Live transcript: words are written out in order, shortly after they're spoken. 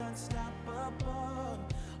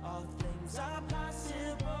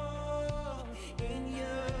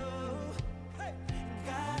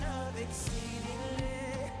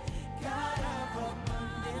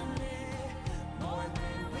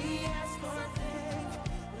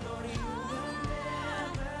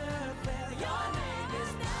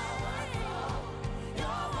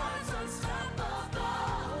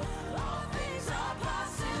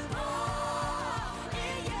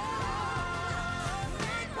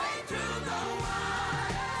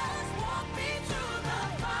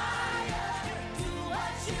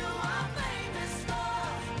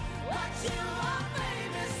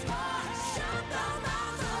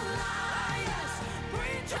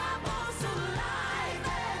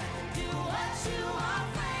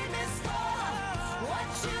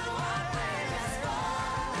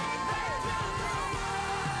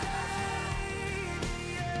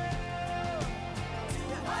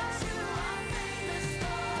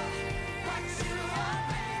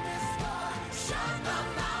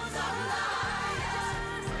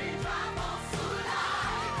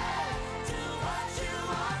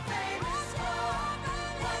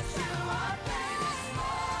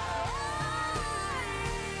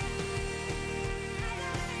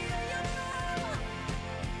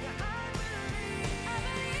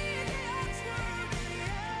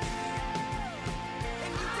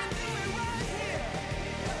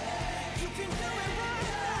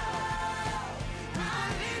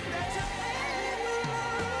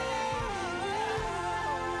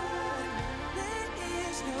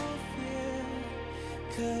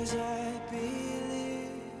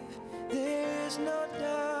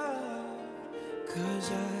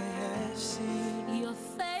'Cause I have seen your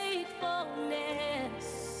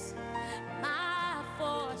faithfulness, my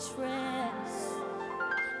fortress,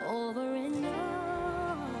 over and over.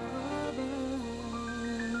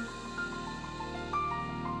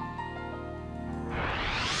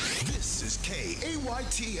 This is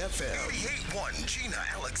KAYT-FM 88.1 Gina,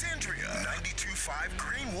 Alexandria, 92.5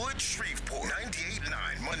 Greenwood, Shreveport,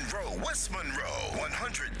 98.9 Monroe, West Monroe,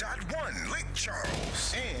 100.1 Lake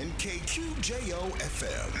Charles, and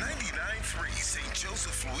KQJO-FM 99.3 St.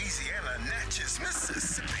 Joseph, Louisiana, Natchez,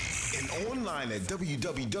 Mississippi, and online at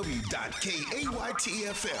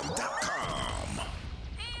www.kaytfm.com.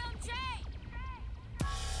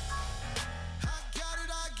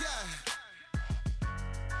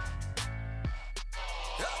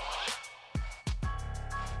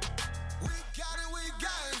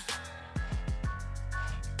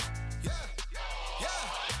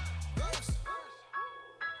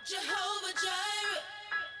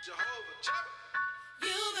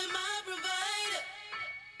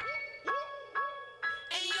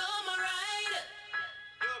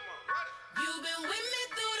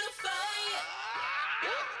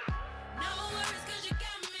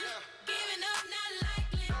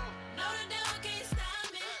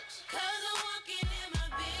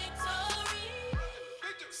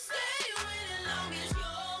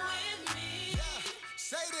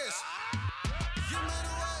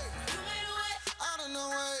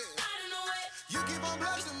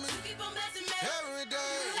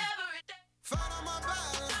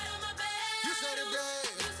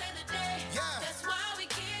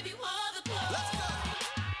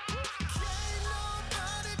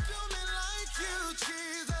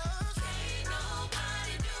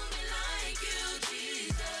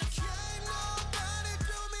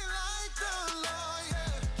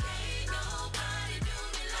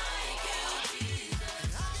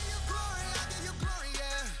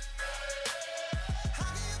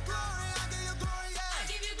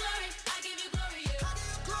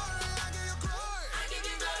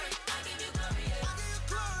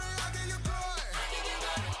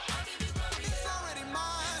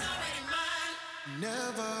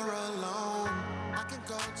 Never alone, I can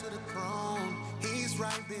go to the throne. He's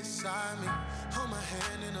right beside me. Hold my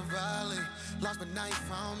hand in the valley. Lost but now he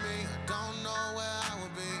found me. I don't know where I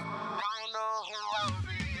would be. Don't know who I would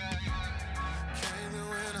be. Came in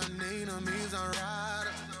when I need him. He's a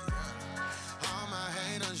rider. All my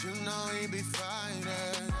haters, you know he be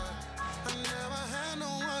fighting. I never had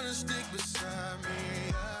no one to stick beside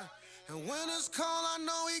me. And when it's cold, I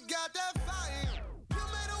know he got that fire.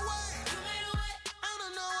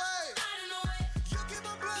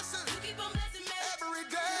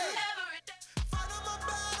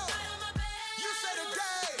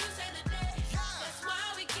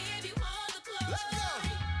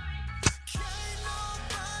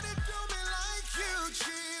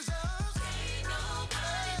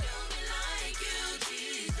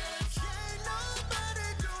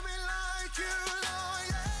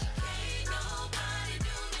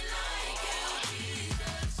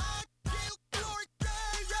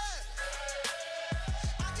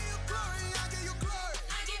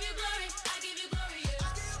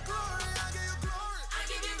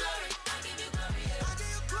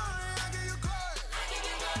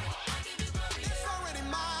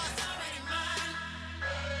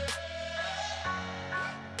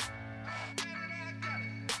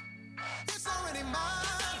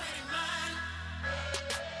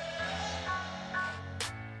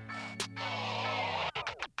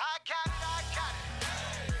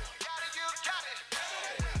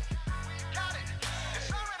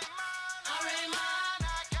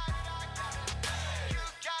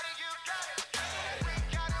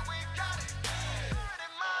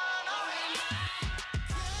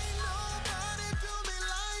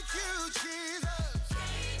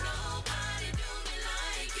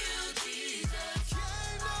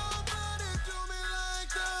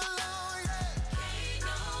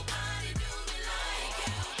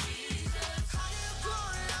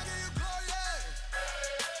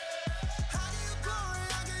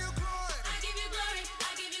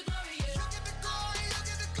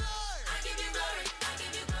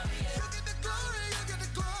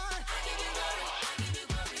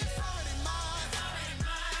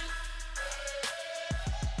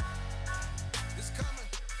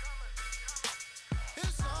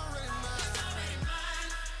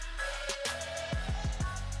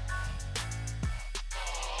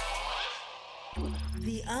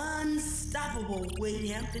 The unstoppable Wade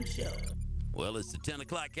Hampton Show. Well, it's the 10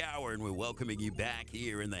 o'clock hour, and we're welcoming you back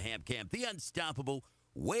here in the Hamp Camp, the unstoppable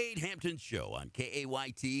Wade Hampton Show on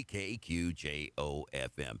KAYT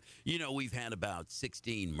KQJOFM. You know, we've had about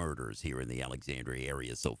 16 murders here in the Alexandria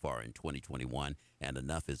area so far in 2021, and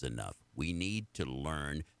enough is enough. We need to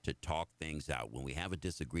learn to talk things out. When we have a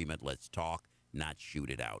disagreement, let's talk, not shoot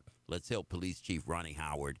it out. Let's help Police Chief Ronnie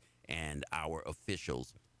Howard and our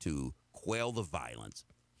officials to quell the violence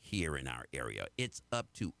here in our area. It's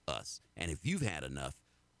up to us. And if you've had enough,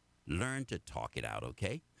 learn to talk it out,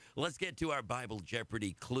 okay? Let's get to our Bible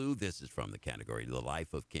Jeopardy clue. This is from the category The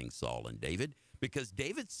Life of King Saul and David. Because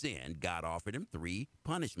David sinned, God offered him 3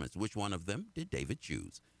 punishments. Which one of them did David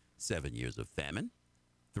choose? 7 years of famine,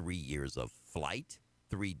 3 years of flight,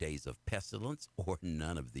 3 days of pestilence, or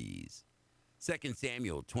none of these? 2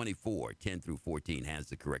 Samuel 24, 10 through 14 has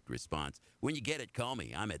the correct response. When you get it, call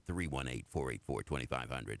me. I'm at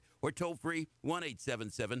 318-484-2500 or toll free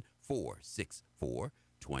 1-877-464-2500.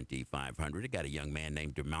 I got a young man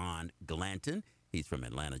named Damon Glanton. He's from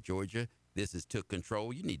Atlanta, Georgia. This is Took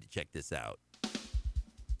Control. You need to check this out.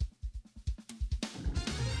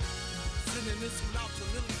 Sending this one out to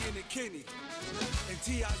Lillian and Kenny and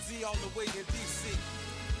TIZ all the way in D.C.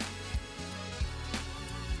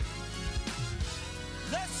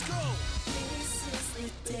 Let's go! This is the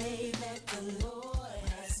day that the Lord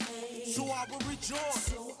has made. So I will rejoice.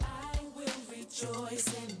 So I will rejoice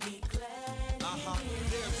and be glad in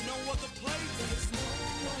it. There's no other place. There's no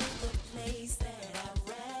other place that I'd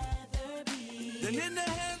rather be Than in the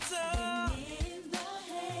hands of. in the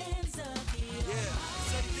hands of you. Yeah,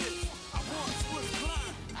 say this. I once was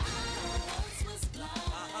blind. I once was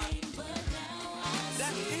blind, but now I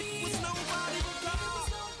That see. it was nobody but It was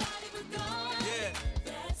God. nobody but God Yeah,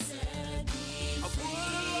 that set me I free.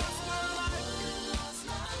 would've lost my life. Lost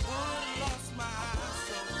my Would've lost my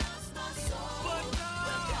soul. lost my soul. But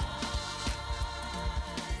God,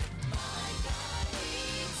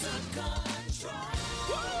 He's a control.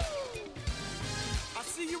 I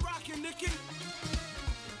see you rocking, Nikki.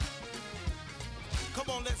 Come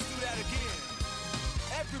on, let's do that again.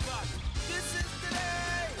 Everybody, this is the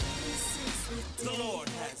day This is the Lord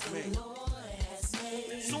has made. Lord has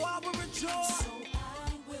made. So I will rejoice. So I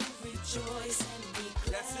will rejoice and be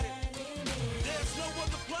That's glad it. in it. There's no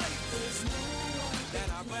other place There's no other that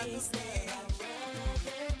I'd rather place be that I'd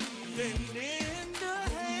rather be than in the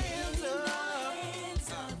hands of.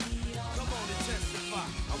 Come on and testify.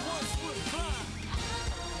 I once was blind,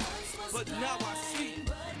 but now I see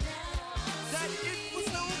that it was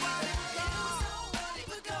nobody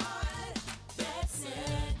but God. that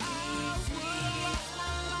set I would've lost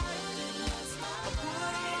my life. I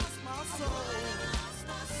would've lost my soul.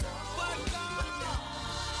 But God,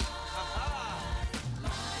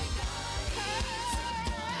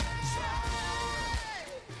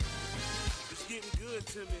 it's getting good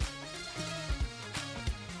to me.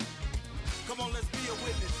 Come on, let's be a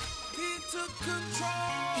witness. He took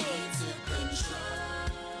control.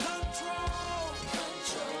 Control.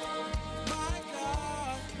 My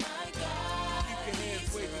God. Keep your hands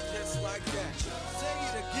waving just like that. Say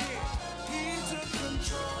it again. He took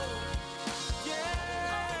control.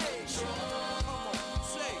 Yeah. Come on.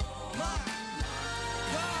 Say, my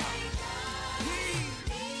God. He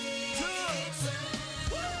took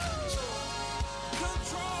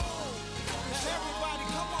control. Now everybody,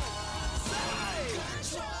 come on. Say.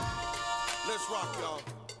 Let's rock, y'all.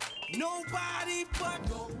 Nobody but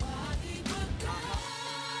nobody.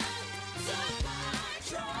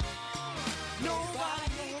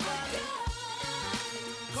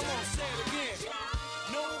 Come on, say it again.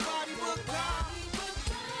 Nobody but God.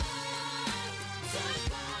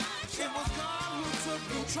 It was God who took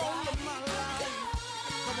control of my life.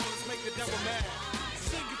 Come on, let's make the devil mad.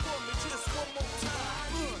 Sing it for me just one more time.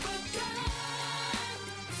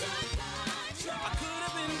 I could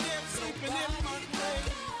have been dead sleeping in my grave,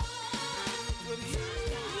 but he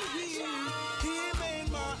made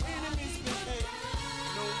my enemies behave.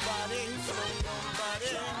 Nobody,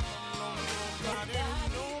 nobody.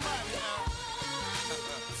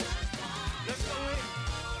 Let's go in.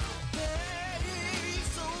 Hey,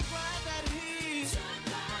 so glad that he's.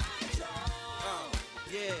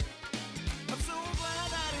 Yeah. I'm so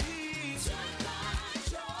glad that he's.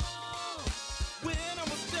 When I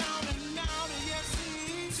was down and out, yes,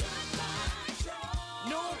 he's.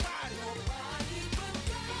 Nobody.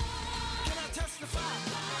 Can I testify?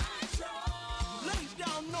 Lay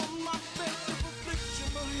down on my bed of affliction,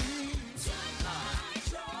 but he's.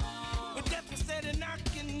 But death is steady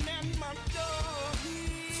knocking at my door.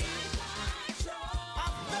 He's. I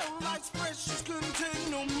felt like precious couldn't take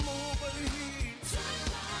no more, but he's.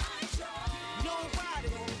 Nobody.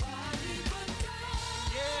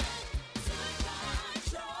 Yeah.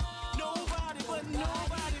 Nobody but nobody.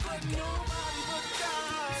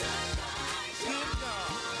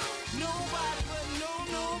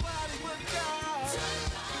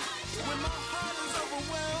 When my heart is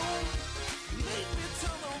overwhelmed, lead me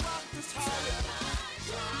to the rock that's higher.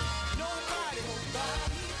 Nobody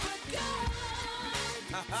but God.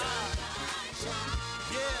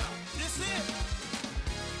 Yeah, this it.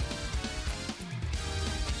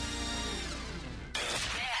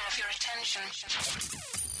 May I have your attention?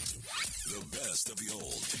 The best of the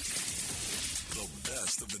old. The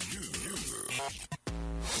best of the new.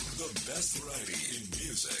 The best variety in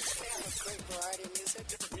music. We have a great variety of music.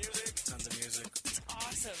 Different music, tons of music.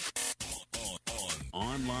 Awesome.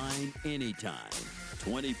 Online anytime,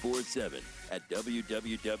 24/7 at www.kaytfm.com.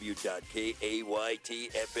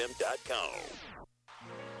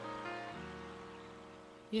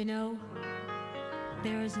 You know,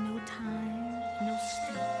 there is no time, no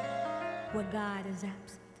state where God is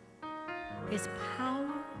absent. His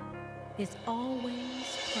power is always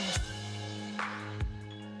present.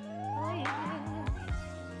 Oh, yeah.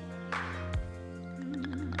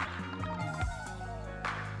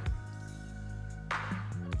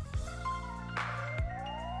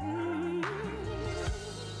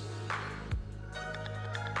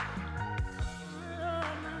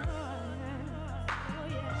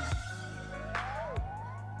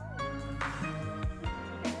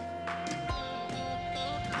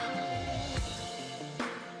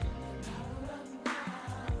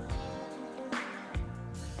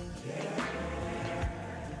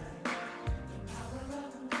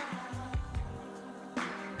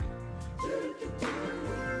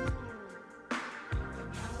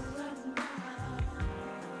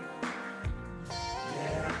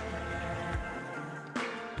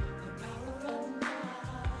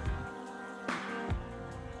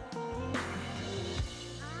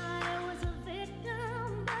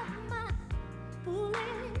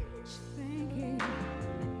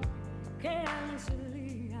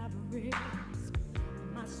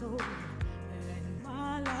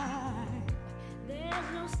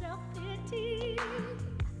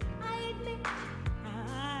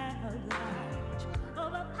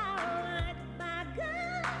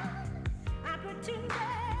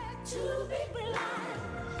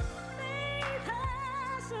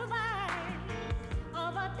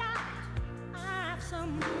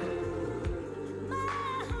 Some